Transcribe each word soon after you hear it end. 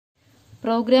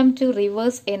program to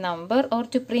reverse a number or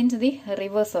to print the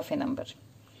reverse of a number.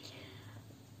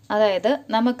 അതായത്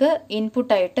നമുക്ക്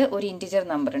input ആയിട്ട് ഒരു integer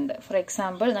number ഉണ്ട്. For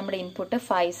example നമ്മുടെ ഇൻപുട്ട്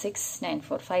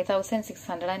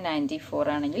 5694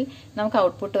 ആണെങ്കിൽ നമുക്ക്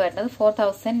ഔട്ട്പുട്ട് വരുന്നത്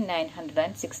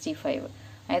 4965.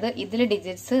 അതായത് ഇതിലെ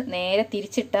ഡിജിറ്റ്സ് നേരെ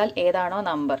തിരിച്ചിട്ടാൽ ഏതാണോ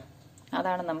നമ്പർ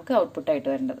അതാണ് നമുക്ക് ഔട്ട്പുട്ട് ആയിട്ട്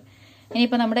വരേണ്ടത്.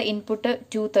 ഇനിയിപ്പോൾ നമ്മുടെ ഇൻപുട്ട്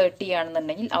 230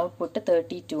 ആണെന്നുണ്ടെങ്കിൽ ഔട്ട്പുട്ട്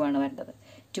 32 ആണ് വരേണ്ടത്.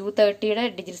 230യുടെ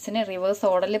ഡിജിറ്റ്സിന് റിവേഴ്സ്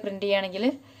ഓർഡറിൽ പ്രിന്റ് ചെയ്യുകയാണെങ്കിൽ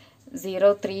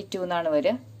 032 എന്നാണ്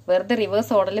വരിക. വെറുതെ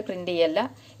റിവേഴ്സ് ഓർഡറിൽ പ്രിന്റ് ചെയ്യല്ല,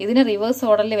 ഇതിന് റിവേഴ്സ്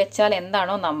ഓർഡറിൽ വെച്ചാൽ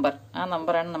എന്താണോ നമ്പർ ആ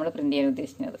നമ്പറാണ് നമ്മൾ പ്രിന്റ് ചെയ്യാൻ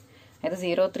ഉദ്ദേശിക്കുന്നത്. അതായത്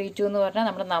 032 എന്ന് പറഞ്ഞാൽ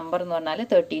നമ്മുടെ നമ്പർ എന്ന് പറഞ്ഞാൽ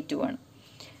 32 ആണ്.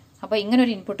 അപ്പോൾ ഇങ്ങനെ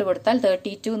ഒരു ഇൻപുട്ട് കൊടുത്താൽ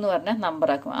 32 എന്ന് പറഞ്ഞാൽ നമ്പർ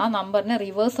ആക്കും. ആ നമ്പറിന്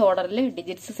റിവേഴ്സ് ഓർഡറിൽ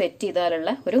ഡിജിറ്റ്സ് സെറ്റ് ചെയ്താലുള്ള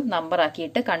ഒരു നമ്പർ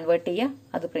ആക്കിയിട്ട് കൺവേർട്ട് ചെയ്യുക,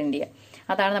 അത് പ്രിന്റ് ചെയ്യുക.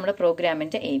 അതാണ് നമ്മുടെ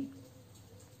പ്രോഗ്രാമിന്റെ എയിം.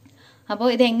 അപ്പോൾ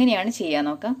ഇതെങ്ങനെയാണ് ചെയ്യാൻ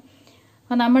നോക്കാം.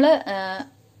 അപ്പോൾ നമ്മൾ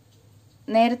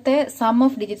നേരത്തെ സം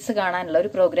ഓഫ് ഡിജിറ്റ്സ് കാണാനുള്ള ഒരു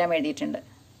പ്രോഗ്രാം എഴുതിയിട്ടുണ്ട്.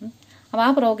 അപ്പോൾ ആ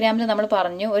പ്രോഗ്രാമിൽ നമ്മൾ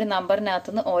പറഞ്ഞു ഒരു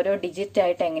നമ്പറിനകത്തുനിന്ന് ഓരോ ഡിജിറ്റ്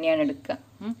ആയിട്ട് എങ്ങനെയാണ് എടുക്കുക.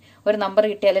 ഒരു നമ്പർ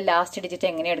കിട്ടിയാൽ ലാസ്റ്റ് ഡിജിറ്റ്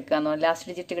എങ്ങനെയാണ് എടുക്കുക എന്ന് പറഞ്ഞു. ലാസ്റ്റ്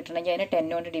ഡിജിറ്റ് കിട്ടണമെങ്കിൽ അതിനെ 10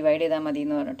 കൊണ്ട് ഡിവൈഡ് ചെയ്താൽ മതി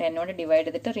എന്ന് പറഞ്ഞു. 10 കൊണ്ട് ഡിവൈഡ്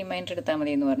ചെയ്തിട്ട് റിമൈൻഡർ എടുത്താൽ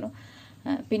മതി എന്ന് പറഞ്ഞു.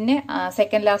 പിന്നെ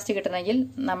സെക്കൻഡ് ലാസ്റ്റ് കിട്ടണമെങ്കിൽ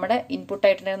നമ്മുടെ ഇൻപുട്ട്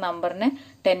ആയിട്ടുള്ള നമ്പറിനെ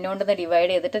 10 കൊണ്ട്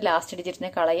ഡിവൈഡ് ചെയ്തിട്ട് ലാസ്റ്റ്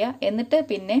ഡിജിറ്റിനെ കളയുക, എന്നിട്ട്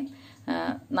പിന്നെ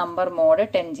നമ്പർ മോഡ്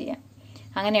 10 ചെയ്യാം.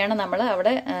 അങ്ങനെയാണ് നമ്മൾ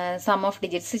അവിടെ സം ഓഫ്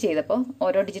ഡിജിറ്റ്സ് ചെയ്തപ്പോൾ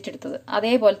ഓരോ ഡിജിറ്റ് എടുത്തത്.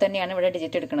 അതേപോലെ തന്നെയാണ് ഇവിടെ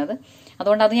ഡിജിറ്റ് എടുക്കുന്നത്.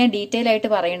 അതുകൊണ്ട് അത് ഞാൻ ഡീറ്റെയിൽ ആയിട്ട്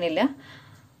പറയുന്നില്ല,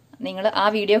 നിങ്ങൾ ആ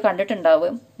വീഡിയോ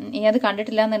കണ്ടിട്ടുണ്ടാവും. ഇനി അത്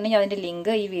കണ്ടിട്ടില്ല എന്നുണ്ടെങ്കിൽ അതിന്റെ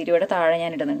ലിങ്ക് ഈ വീഡിയോയുടെ താഴെ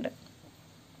ഞാൻ ഇടുന്നുണ്ട്.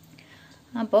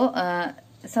 അപ്പോൾ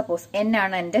സപ്പോസ് n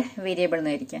ആണ് എൻ്റെ വേരിയബിൾ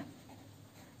എന്ന് വിചാരിക്കാം.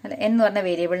 അല്ല, n എന്ന് പറഞ്ഞ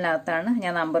വേരിയബിളിനകത്താണ്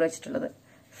ഞാൻ നമ്പർ വെച്ചിട്ടുള്ളത്.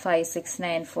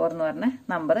 5694 എന്ന് പറഞ്ഞ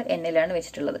നമ്പർ എന്നിലാണ്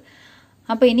വെച്ചിട്ടുള്ളത്.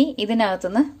 അപ്പോൾ ഇനി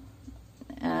ഇതിനകത്തുനിന്ന്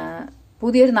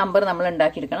പുതിയൊരു നമ്പർ നമ്മൾ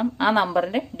ഉണ്ടാക്കിയെടുക്കണം. ആ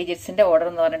നമ്പറിന്റെ ഡിജിറ്റ്സിന്റെ ഓർഡർ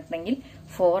എന്ന് പറഞ്ഞിട്ടുണ്ടെങ്കിൽ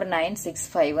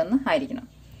 4965 എന്ന് ആയിരിക്കണം.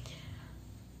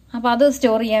 അപ്പൊ അത്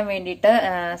സ്റ്റോർ ചെയ്യാൻ വേണ്ടിയിട്ട്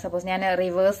സപ്പോസ് ഞാൻ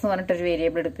റിവേഴ്സ് എന്ന് പറഞ്ഞിട്ടൊരു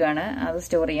വേരിയബിൾ എടുക്കുകയാണ്. അത്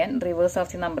സ്റ്റോർ ചെയ്യാൻ, reverse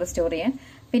of the number store ചെയ്യാൻ.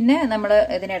 പിന്നെ നമ്മൾ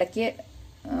ഇതിനിടയ്ക്ക്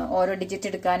ഓരോ ഡിജിറ്റ്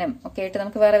എടുക്കാനും ഒക്കെ ആയിട്ട്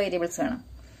നമുക്ക് വേറെ വേരിയബിൾസ് വേണം.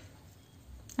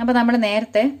 അപ്പൊ നമ്മൾ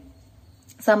നേരത്തെ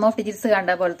സം ഓഫ് ഡിജിറ്റ്സ് കണ്ട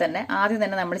പോലെ തന്നെ ആദ്യം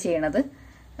തന്നെ നമ്മൾ ചെയ്യണത്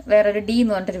വേറൊരു ഡി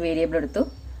എന്ന് പറഞ്ഞിട്ടൊരു വേരിയബിൾ എടുത്തു.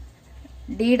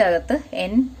 ഡിയുടെ അകത്ത്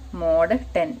n മോഡ്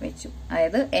 10 വെച്ചു.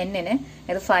 അതായത് എന്നിന്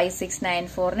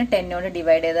 5694നെ 10 കൊണ്ട്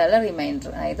ഡിവൈഡ് ചെയ്താൽ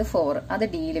റിമൈൻഡർ അതായത് 4 അത്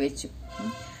ഡിയിൽ വെച്ചു.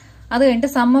 അത് കഴിഞ്ഞിട്ട്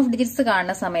സം ഓഫ് ഡിജിറ്റ്സ്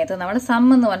കാണുന്ന സമയത്ത് നമ്മൾ സം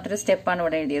എന്ന് പറഞ്ഞിട്ടൊരു സ്റ്റെപ്പാണ്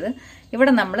ഇവിടെ എഴുതിയത്.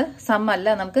 ഇവിടെ നമ്മൾ സം അല്ല,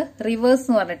 നമുക്ക് റിവേഴ്സ്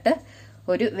എന്ന് പറഞ്ഞിട്ട്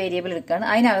ഒരു വേരിയബിൾ എടുക്കുകയാണ്.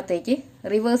 അതിനകത്തേക്ക്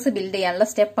റിവേഴ്സ് ബിൽഡ് ചെയ്യാനുള്ള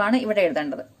സ്റ്റെപ്പാണ് ഇവിടെ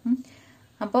എഴുതേണ്ടത്.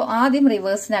 അപ്പോൾ ആദ്യം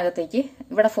റിവേഴ്സിനകത്തേക്ക്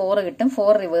ഇവിടെ 4 കിട്ടും,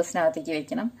 4 റിവേഴ്സിനകത്തേക്ക്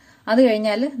വെക്കണം. അത്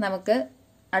കഴിഞ്ഞാൽ നമുക്ക്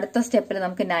അടുത്ത സ്റ്റെപ്പിൽ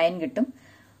നമുക്ക് 9 കിട്ടും.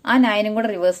 ആ 9ഉം കൂടെ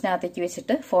റിവേഴ്സിനകത്തേക്ക്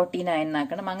വെച്ചിട്ട് 49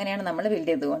 ആക്കണം. അങ്ങനെയാണ് നമ്മൾ ബിൽഡ്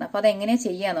ചെയ്ത് പോകുന്നത്. അപ്പൊ അതെങ്ങനെ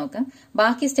ചെയ്യാൻ നോക്കാം.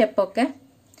 ബാക്കി സ്റ്റെപ്പൊക്കെ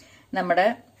നമ്മുടെ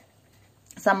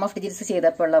സം ഓഫ് ഡിജിറ്റ്സ്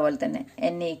ചെയ്തപ്പോൾ ഉള്ള പോലെ തന്നെ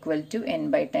n =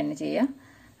 n/10 ചെയ്യുക.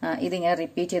 ഇതിങ്ങനെ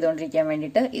റിപ്പീറ്റ് ചെയ്തുകൊണ്ടിരിക്കാൻ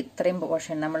വേണ്ടിയിട്ട് ഇത്രയും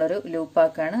പോർഷൻ നമ്മളൊരു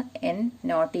ലൂപ്പാക്കാണ്. n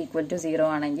 ≠ 0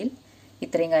 ആണെങ്കിൽ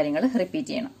ഇത്രയും കാര്യങ്ങൾ റിപ്പീറ്റ്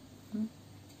ചെയ്യണം.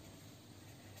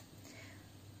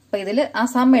 അപ്പൊ ഇതിൽ ആ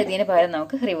സം എഴുതിയതിന് പകരം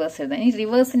നമുക്ക് റിവേഴ്സ് എഴുതാം. ഇനി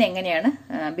റിവേഴ്സിന് എങ്ങനെയാണ്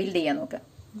ബിൽഡ് ചെയ്യാൻ നോക്കാം.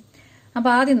 അപ്പൊ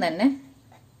ആദ്യം തന്നെ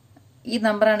ഈ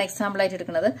നമ്പറാണ് എക്സാമ്പിൾ ആയിട്ട്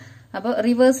എടുക്കുന്നത്. അപ്പോൾ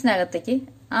റിവേഴ്സിനകത്തേക്ക്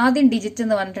ആദ്യം ഡിജിറ്റ്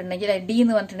എന്ന് പറഞ്ഞിട്ടുണ്ടെങ്കിൽ ഡി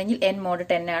എന്ന് പറഞ്ഞിട്ടുണ്ടെങ്കിൽ n മോഡ്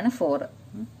 10 ആണ് 4.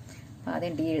 അപ്പൊ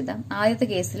ആദ്യം ഡി എഴുതാം. ആദ്യത്തെ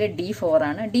കേസിൽ ഡി 4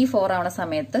 ആണ്. ഡി 4 ആവുന്ന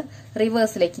സമയത്ത്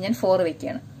റിവേഴ്സിലേക്ക് ഞാൻ 4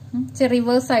 വെക്കുകയാണ്.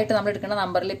 റിവേഴ്സ് ആയിട്ട് നമ്മൾ എടുക്കുന്ന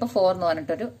നമ്പറിൽ ഇപ്പൊ 4 എന്ന്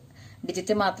പറഞ്ഞിട്ടൊരു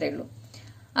ഡിജിറ്റ് മാത്രമേ ഉള്ളൂ.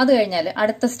 അത് കഴിഞ്ഞാൽ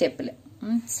അടുത്ത സ്റ്റെപ്പിൽ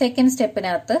സെക്കൻഡ്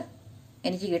സ്റ്റെപ്പിനകത്ത്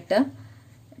എനിക്ക് കിട്ടുക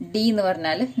ഡി എന്ന്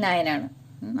പറഞ്ഞാൽ 9 ആണ്.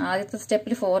 ആദ്യത്തെ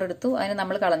സ്റ്റെപ്പിൽ 4 എടുത്തു, അതിന്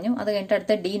നമ്മൾ കളഞ്ഞു. അത് കഴിഞ്ഞിട്ട്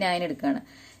അടുത്ത ഡി 9 എടുക്കുകയാണ്.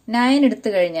 9 എടുത്തു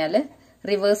കഴിഞ്ഞാൽ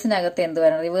റിവേഴ്സിനകത്ത് എന്ത്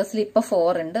വരണം? റിവേഴ്സിൽ ഇപ്പൊ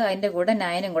 4 ഉണ്ട്, അതിന്റെ കൂടെ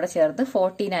 9ഉം കൂടെ ചേർത്ത്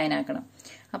 49 ആക്കണം.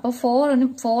 അപ്പൊ 4ഉം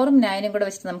 9ഉം കൂടെ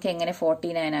വെച്ചിട്ട് നമുക്ക് എങ്ങനെ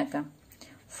 49 ആക്കാം?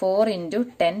 4 ×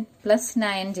 10 +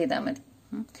 9 ചെയ്താൽ മതി.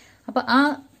 അപ്പൊ ആ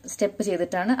സ്റ്റെപ്പ്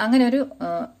ചെയ്തിട്ടാണ്, അങ്ങനെ ഒരു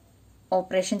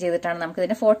ഓപ്പറേഷൻ ചെയ്തിട്ടാണ് നമുക്ക്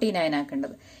ഇതിനെ 49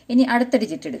 ആക്കേണ്ടത്. ഇനി അടുത്ത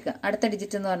ഡിജിറ്റ് എടുക്കുക. അടുത്ത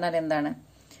ഡിജിറ്റ് എന്ന് പറഞ്ഞാൽ എന്താണ്?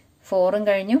 4ഉം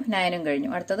കഴിഞ്ഞു, 9ഉം കഴിഞ്ഞു,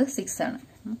 അടുത്തത് 6 ആണ്.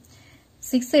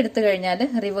 6 എടുത്തു കഴിഞ്ഞാൽ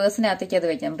റിവേഴ്സിനകത്തേക്ക് അത്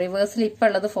വെക്കാം. റിവേഴ്സിൽ ഇപ്പൊ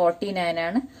ഉള്ളത് 49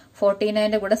 ആണ്.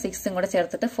 49ന്റെ കൂടെ 6ഉം കൂടെ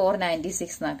ചേർത്തിട്ട്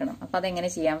 496 ആക്കണം. അപ്പൊ അതെങ്ങനെ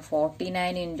ചെയ്യാം?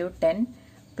 49 × 10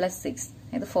 + 6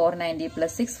 ഇത് 490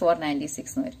 + 6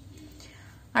 496 എന്ന് വരും.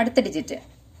 അടുത്ത ഡിജിറ്റ്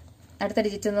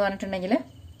എന്ന് പറഞ്ഞിട്ടുണ്ടെങ്കിൽ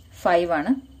 5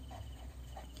 ആണ്.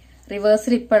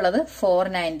 റിവേഴ്സിൽ ഇപ്പൊ ഉള്ളത്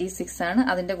 496 ആണ്.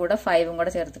 അതിന്റെ കൂടെ 5ഉം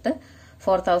കൂടെ ചേർത്തിട്ട്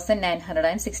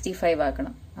 4965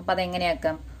 ആക്കണം. അപ്പൊ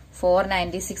അതെങ്ങനെയാക്കാം?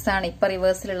 496 ആണ് ഇപ്പൊ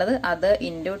റിവേഴ്സിലുള്ളത്, അത്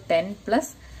 × 10 +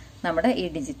 നമ്മുടെ ഈ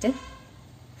ഡിജിറ്റ്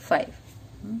 5.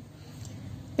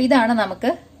 ഇതാണ്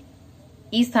നമുക്ക്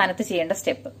ഈ സ്ഥാനത്ത് ചെയ്യേണ്ട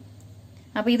സ്റ്റെപ്പ്.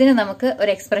 അപ്പൊ ഇതിന് നമുക്ക് ഒരു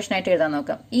എക്സ്പ്രഷൻ ആയിട്ട് എഴുതാൻ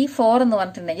നോക്കാം. ഈ 4 എന്ന്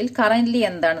പറഞ്ഞിട്ടുണ്ടെങ്കിൽ കറന്റ്ലി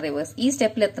എന്താണ് റിവേഴ്സ്, ഈ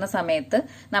സ്റ്റെപ്പിൽ എത്തുന്ന സമയത്ത്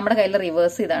നമ്മുടെ കയ്യിൽ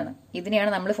റിവേഴ്സ് ഇതാണ്,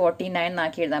 ഇതിനെയാണ് നമ്മൾ 49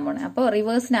 ആക്കി എഴുതാൻ പോണത്. അപ്പോൾ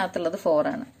റിവേഴ്സിനകത്തുള്ളത് 4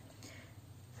 ആണ്.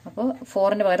 അപ്പോൾ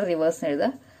 4ന്റെ പകരം റിവേഴ്സിന്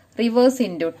എഴുതുക. റിവേഴ്സ്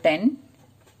ഇൻറ്റു 10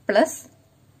 പ്ലസ്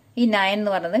ഈ 9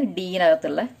 എന്ന് പറയുന്നത്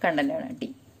ഡിനകത്തുള്ള കണ്ടന്റ് ആണ്, ഡി.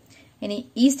 ഇനി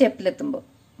ഈ സ്റ്റെപ്പിലെത്തുമ്പോൾ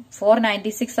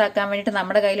 496 ആക്കാൻ വേണ്ടിയിട്ട്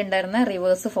നമ്മുടെ കയ്യിലുണ്ടായിരുന്ന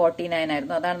റിവേഴ്സ് 49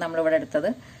 ആയിരുന്നു, അതാണ് നമ്മൾ ഇവിടെ എടുത്തത്.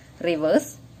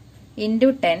 Reverse into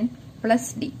 10 plus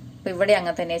D. അപ്പൊ ഇവിടെ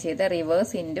അങ്ങനെ തന്നെ ചെയ്ത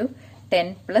റിവേഴ്സ് ഇൻറ്റു 10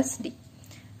 പ്ലസ് ഡി.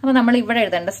 അപ്പൊ നമ്മൾ ഇവിടെ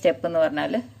എഴുതേണ്ട സ്റ്റെപ്പ് എന്ന്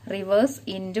പറഞ്ഞാൽ റിവേഴ്സ്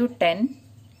ഇൻറ്റു 10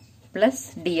 പ്ലസ്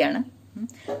ഡി ആണ്.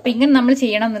 അപ്പൊ ഇങ്ങനെ നമ്മൾ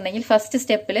ചെയ്യണം എന്നുണ്ടെങ്കിൽ ഫസ്റ്റ്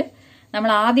സ്റ്റെപ്പിൽ നമ്മൾ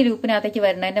ആദ്യ ലൂപ്പിനകത്തേക്ക്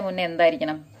വരുന്നതിന്റെ മുന്നേ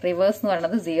എന്തായിരിക്കണം, റിവേഴ്സ് എന്ന്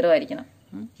പറയുന്നത് 0 ആയിരിക്കണം.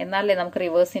 എന്നാലേ നമുക്ക്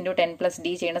റിവേഴ്സ് ഇൻറ്റു 10 പ്ലസ്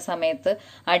ഡി ചെയ്യുന്ന സമയത്ത്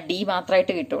ആ ഡി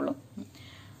മാത്രമായിട്ട് കിട്ടുള്ളൂ.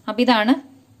 അപ്പൊ ഇതാണ്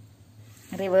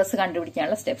റിവേഴ്സ്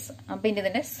കണ്ടുപിടിക്കാനുള്ള സ്റ്റെപ്സ്. അപ്പൊ ഇനി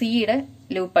ഇതിന്റെ സിയുടെ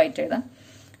ലൂപ്പായിട്ട് എഴുതാം.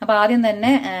 അപ്പൊ ആദ്യം തന്നെ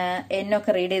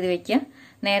എന്നൊക്കെ റീഡ് ചെയ്ത് വെക്കുക.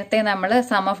 നേരത്തെ നമ്മൾ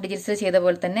സം ഓഫ് ഡിജിറ്റ്സ് ചെയ്ത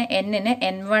പോലെ തന്നെ എന്നിന്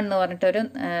n1 എന്ന് പറഞ്ഞിട്ടൊരു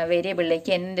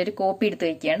വേരിയബിളിലേക്ക് എന്നിന്റെ ഒരു കോപ്പി എടുത്ത്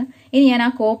വെക്കുകയാണ്. ഇനി ഞാൻ ആ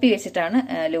കോപ്പി വെച്ചിട്ടാണ്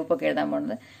ലൂപ്പൊക്കെ എഴുതാൻ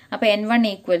പോകുന്നത്. അപ്പൊ n1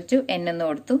 ഈക്വൽ ടു n എന്ന്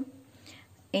കൊടുത്തു.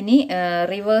 ഇനി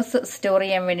റിവേഴ്സ് സ്റ്റോർ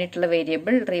ചെയ്യാൻ വേണ്ടിയിട്ടുള്ള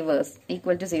വേരിയബിൾ റിവേഴ്സ്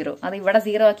ഈക്വൽ ടു 0. അത് ഇവിടെ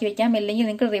 0 ആക്കി വെക്കാം, അല്ലെങ്കിൽ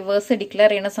നിങ്ങൾക്ക് റിവേഴ്സ്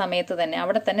ഡിക്ലെയർ ചെയ്യുന്ന സമയത്ത് തന്നെ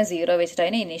അവിടെ തന്നെ 0 വെച്ചിട്ട്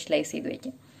അതിനെ ഇനീഷ്യലൈസ് ചെയ്ത്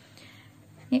വെക്കാം.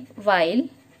 While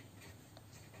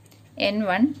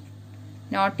n1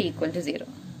 not equal to 0,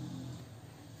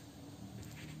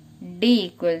 d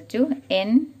equal to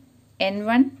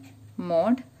n1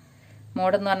 mod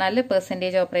എന്ന് പറഞ്ഞാൽ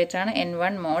പെർസെൻറ്റേജ് ഓപ്പറേറ്റർ ആണ്,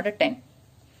 n1 mod 10.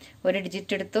 ഒരു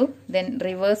ഡിജിറ്റ് എടുത്തു. Then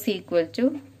reverse equal to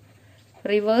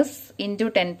reverse into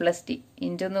 10 plus D.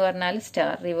 Into എന്ന് പറഞ്ഞാൽ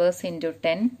star, reverse into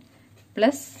 10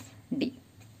 plus D.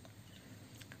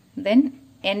 Then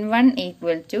n1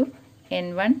 equal to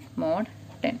n1 mod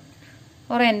 10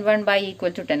 or n1 by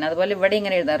equal to 10. അതുപോലെ ഇവിടെ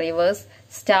ഇങ്ങനെ എഴുതാം, reverse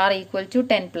star equal to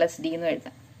 10 plus D എന്ന്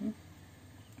എഴുതാം.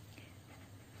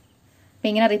 അപ്പൊ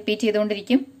ഇങ്ങനെ റിപ്പീറ്റ്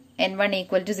ചെയ്തുകൊണ്ടിരിക്കും n1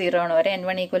 ഈക്വൽ ടു 0 ആണ് വരെ.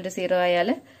 n1 ഈക്വൽ ടു 0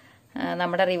 ആയാൽ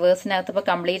നമ്മുടെ റിവേഴ്സിനകത്ത് ഇപ്പോൾ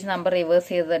കംപ്ലീറ്റ് നമ്പർ റിവേഴ്സ്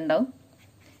ചെയ്തിട്ടുണ്ടാവും,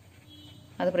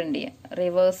 അത് പ്രിന്റ് ചെയ്യാം.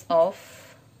 Reverse of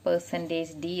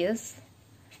percentage D is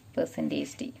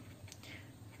percentage D.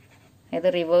 ഇത്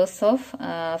റിവേഴ്സ് ഓഫ്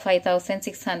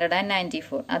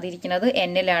 5694. അതിരിക്കുന്നത്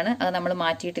എന്നിലാണ്, അത് നമ്മൾ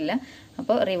മാറ്റിയിട്ടില്ല.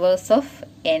 അപ്പോൾ റിവേഴ്സ് ഓഫ്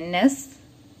NS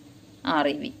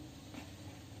REV.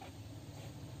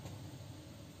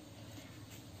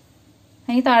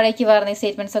 ഇനി താഴേക്ക് പറഞ്ഞ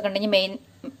സ്റ്റേറ്റ്മെന്റ്സ് ഒക്കെ ഉണ്ടെങ്കിൽ മെയിൻ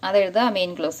അത് എഴുതുക,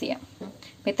 മെയിൻ ക്ലോസ് ചെയ്യാം.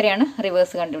 അപ്പൊ ഇത്രയാണ്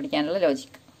റിവേഴ്സ് കണ്ടുപിടിക്കാനുള്ള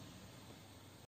ലോജിക്.